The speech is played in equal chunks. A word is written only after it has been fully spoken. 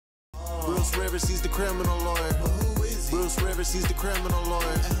Bruce Rivers, he's the criminal lawyer. Well, who is he? Bruce Rivers, he's the criminal lawyer.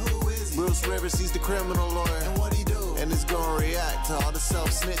 And who is he? Bruce Rivers, he's the criminal lawyer. And what he do? And it's gonna react to all the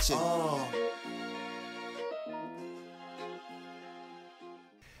self-snitching. Oh.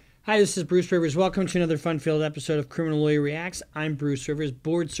 Hi, this is Bruce Rivers. Welcome to another fun-filled episode of Criminal Lawyer Reacts. I'm Bruce Rivers,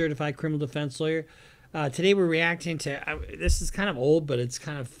 board-certified criminal defense lawyer. Today we're reacting to, this is kind of old, but it's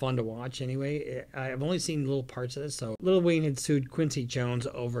kind of fun to watch anyway. I've only seen little parts of this. So Lil Wayne had sued Quincy Jones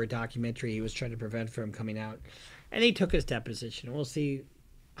over a documentary he was trying to prevent from coming out. And he took his deposition. We'll see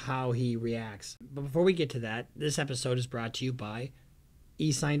how he reacts. But before we get to that, this episode is brought to you by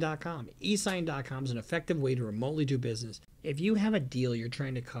eSign.com. eSign.com is an effective way to remotely do business. If you have a deal you're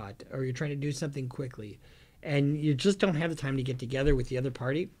trying to cut or you're trying to do something quickly and you just don't have the time to get together with the other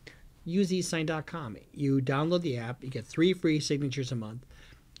party, use eSign.com. You download the app, you get 3 free signatures a month,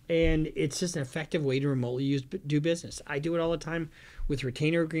 and it's just an effective way to remotely do business. I do it all the time with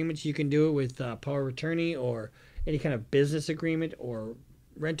retainer agreements. You can do it with power of attorney or any kind of business agreement or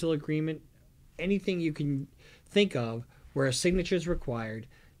rental agreement. Anything you can think of where a signature is required,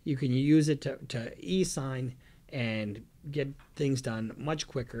 you can use it to e-sign and get things done much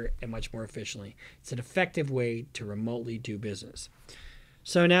quicker and much more efficiently. It's an effective way to remotely do business.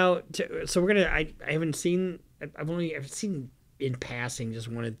 So now, we're gonna. I haven't seen. I've seen in passing just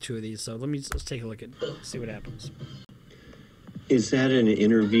 1 or 2 of these. So let's take a look at see what happens. Is that an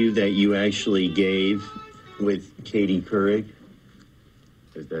interview that you actually gave with Katie Couric?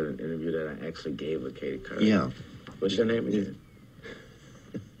 Is that an interview that I actually gave with Katie Couric? Yeah. What's your name again?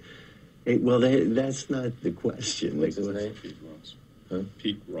 Well, that's not the question. What's his name? Pete Ross. Huh?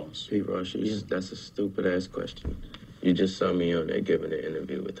 Pete Ross. Pete Ross. Yeah. That's a stupid ass question. You just saw me on there giving an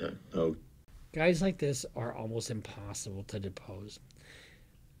interview with her. Oh. Guys like this are almost impossible to depose.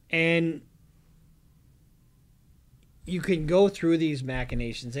 And you can go through these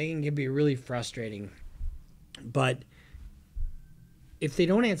machinations. They can be really frustrating. But if they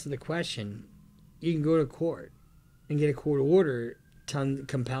don't answer the question, you can go to court and get a court order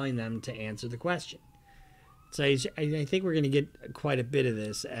compelling them to answer the question. So I think we're going to get quite a bit of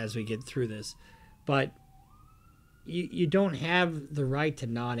this as we get through this. But you don't have the right to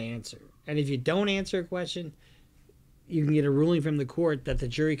not answer. And if you don't answer a question, you can get a ruling from the court that the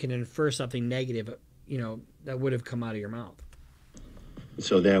jury can infer something negative, that would have come out of your mouth.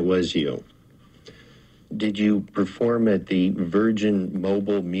 So that was you. Did you perform at the Virgin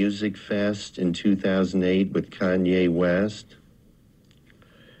Mobile Music Fest in 2008 with Kanye West?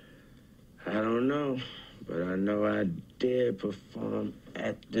 I don't know, but I know I did perform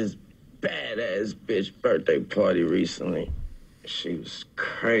at this badass bitch birthday party recently. She was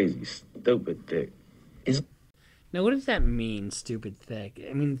crazy, stupid thick. Now, what does that mean, stupid thick?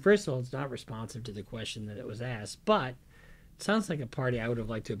 I mean, first of all, it's not responsive to the question that it was asked, but it sounds like a party I would have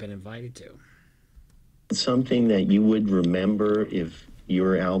liked to have been invited to. Something that you would remember if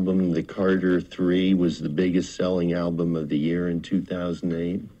your album, The Carter 3, was the biggest selling album of the year in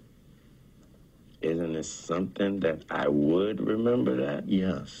 2008? Isn't it something that I would remember that?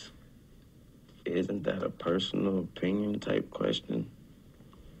 Yes. Isn't that a personal opinion type question?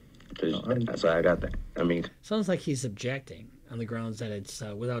 That's why I got that. I mean, sounds like he's objecting on the grounds that it's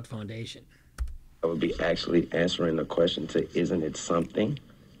without foundation. I would be actually answering the question to, isn't it something?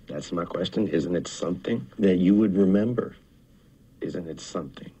 That's my question. Isn't it something that you would remember? Isn't it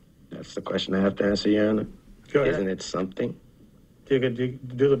something? That's the question I have to answer, Your Honor. Go ahead. Isn't it something? You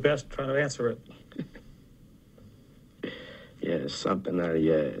could do the best, try to answer it. Yeah, it's something out of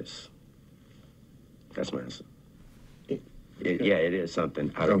your ass. That's my answer. Yeah, it is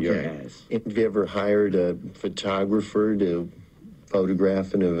something out of your ass. Have you ever hired a photographer to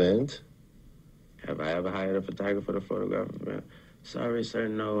photograph an event? Have I ever hired a photographer to photograph an event? Sorry, sir,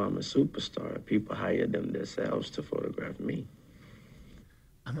 no, I'm a superstar. People hire them themselves to photograph me.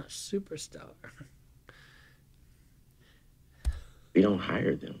 I'm a superstar. We don't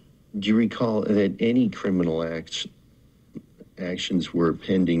hire them. Do you recall that any criminal actions were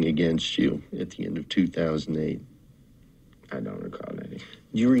pending against you at the end of 2008? I don't recall any. Do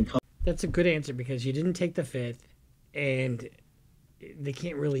you recall? That's a good answer because you didn't take the fifth, and they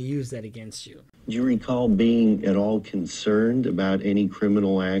can't really use that against you. Do you recall being at all concerned about any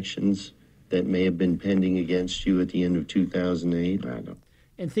criminal actions that may have been pending against you at the end of 2008? I don't.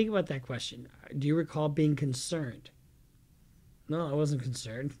 And think about that question. Do you recall being concerned? No, I wasn't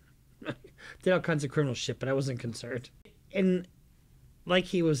concerned. Did all kinds of criminal shit, but I wasn't concerned. And like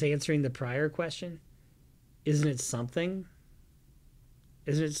he was answering the prior question, isn't it something?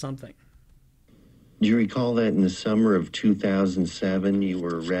 Isn't it something? Do you recall that in the summer of 2007, you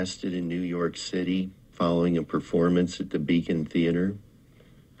were arrested in New York City following a performance at the Beacon Theater?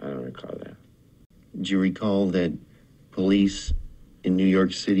 I don't recall that. Do you recall that police in New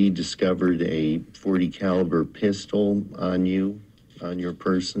York City discovered a .40 caliber pistol on you, on your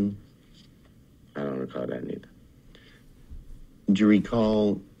person? I don't recall that neither. Do you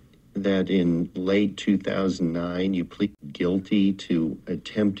recall that in late 2009 you pleaded guilty to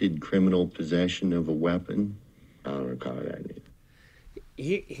attempted criminal possession of a weapon? I don't recall that neither.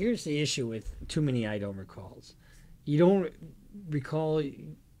 Here's the issue with too many I don't recalls. You don't recall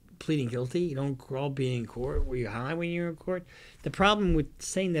pleading guilty. You don't recall being in court. Were you high when you were in court? The problem with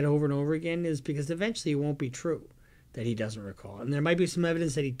saying that over and over again is because eventually it won't be true that he doesn't recall. And there might be some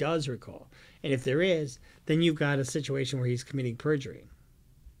evidence that he does recall. And if there is, then you've got a situation where he's committing perjury.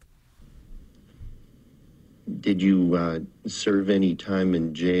 Did you serve any time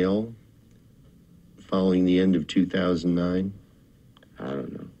in jail following the end of 2009? I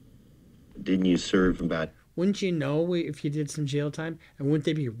don't know. Didn't you serve about... Wouldn't you know if you did some jail time? And wouldn't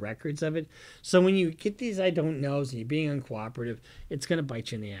there be records of it? So when you get these I don't knows and you're being uncooperative, it's going to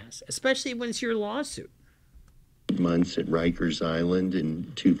bite you in the ass, especially when it's your lawsuit. months at Rikers Island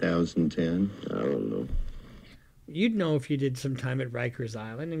in 2010? I don't know. You'd know if you did some time at Rikers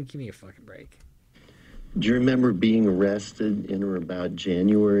Island, and give me a fucking break. Do you remember being arrested in or about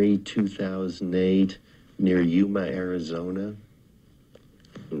January 2008 near Yuma, Arizona?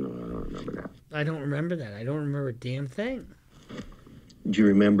 No, I don't remember that. I don't remember that. I don't remember a damn thing. Do you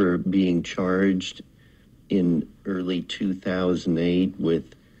remember being charged in early 2008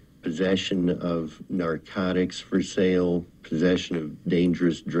 with possession of narcotics for sale, possession of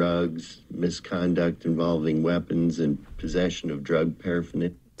dangerous drugs, misconduct involving weapons, and possession of drug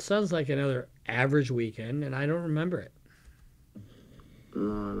paraphernalia? Sounds like another average weekend, and I don't remember it.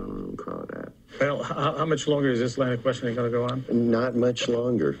 No, I don't recall that. Well, how much longer is this line of questioning going to go on? Not much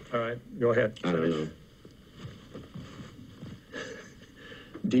longer. All right, go ahead. I don't know.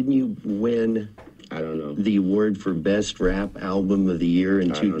 Didn't you win I don't know. the award for Best Rap Album of the Year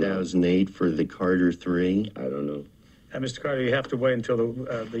in I don't know. 2008 for the Carter 3? I don't know. Mr. Carter, you have to wait until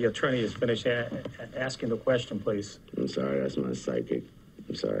the attorney is finished asking the question, please. I'm sorry. That's my psychic.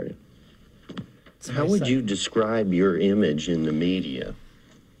 I'm sorry. How would you describe your image in the media?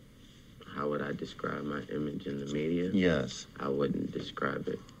 How would I describe my image in the media? Yes. I wouldn't describe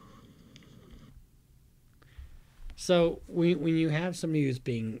it. So when you have somebody who's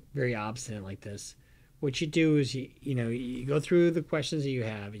being very obstinate like this, what you do is you go through the questions that you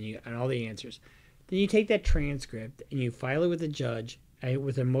have and all the answers. Then you take that transcript and you file it with the judge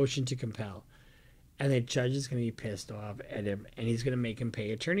with a motion to compel. And the judge is going to be pissed off at him, and he's going to make him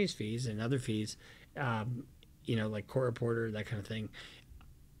pay attorney's fees and other fees, like court reporter, that kind of thing.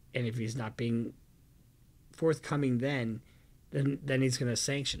 And if he's not being forthcoming then he's going to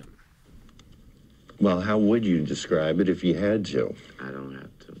sanction him. Well, how would you describe it if you had to? I don't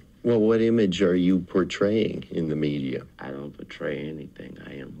have to. Well, what image are you portraying in the media? I don't portray anything.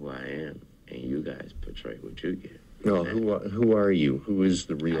 I am who I am, and you guys portray what you get. No, who are you? Who is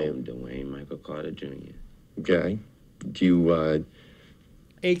the I real? am Dwayne Michael Carter Jr. Okay. Do you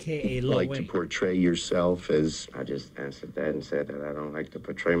A.K.A. Lil like Wayne. to portray yourself as? I just answered that and said that I don't like to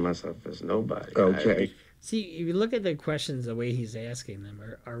portray myself as nobody. Okay. See, if you look at the questions, the way he's asking them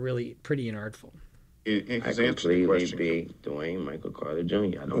are really pretty inartful. I completely be Dwayne Michael Carter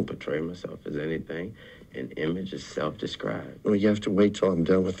Jr. I don't portray myself as anything. An image is self-described. Well, you have to wait till I'm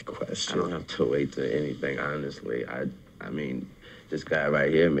done with the I question. don't have to wait to anything, honestly. I mean, this guy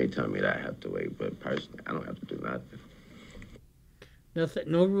right here may tell me that I have to wait, but personally, I don't have to do nothing.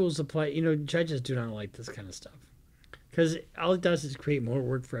 Nothing, no rules apply. Judges do not like this kind of stuff because all it does is create more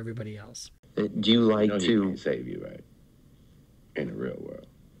work for everybody else. Do you like He to? can't save you, right? In the real world.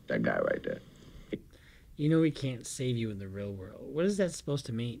 That guy right there. He can't save you in the real world. What is that supposed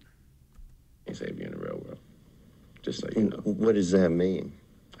to mean? He can't save you in the real world. Just so you know. What does that mean?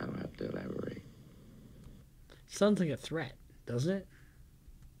 I don't have to elaborate. Sounds like a threat, doesn't it?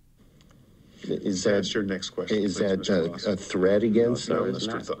 Is that Ask your next question. is please, that Mr. Ross. a threat against No, them? it's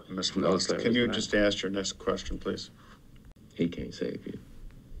not. Mr. No, Ross, sir, can it's you not. just ask your next question, please? He can't save you.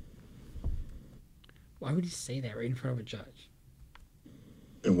 Why would he say that right in front of a judge?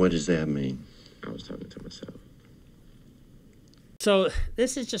 And what does that mean? I was talking to myself. So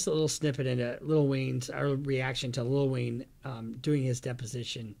this is just a little snippet into our reaction to Lil Wayne doing his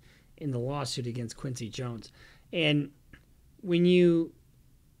deposition in the lawsuit against Quincy Jones. And when you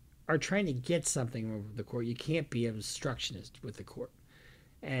are trying to get something over the court, you can't be an obstructionist with the court.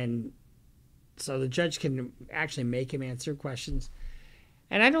 And so the judge can actually make him answer questions.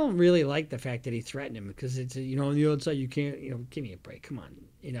 And I don't really like the fact that he threatened him because it's, on the other side, you can't, give me a break. Come on,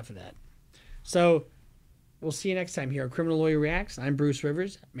 enough of that. So We'll see you next time here on Criminal Lawyer Reacts. I'm Bruce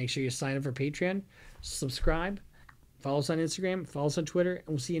Rivers. Make sure you sign up for Patreon, subscribe, follow us on Instagram, follow us on Twitter, and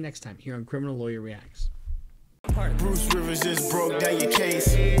we'll see you next time here on Criminal Lawyer Reacts. Bruce Rivers just broke down your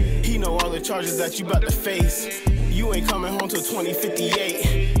case. He know all the charges that you about to face. You ain't coming home till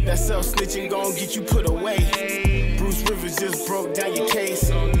 2058. That self-snitching gon' get you put away. Bruce Rivers just broke down your case.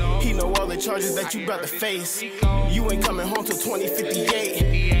 He know all the charges that you about to face. You ain't coming home till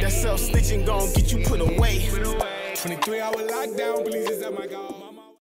 2058. That self-snitching gon' get you put away. 23-hour lockdown, please, is that my God?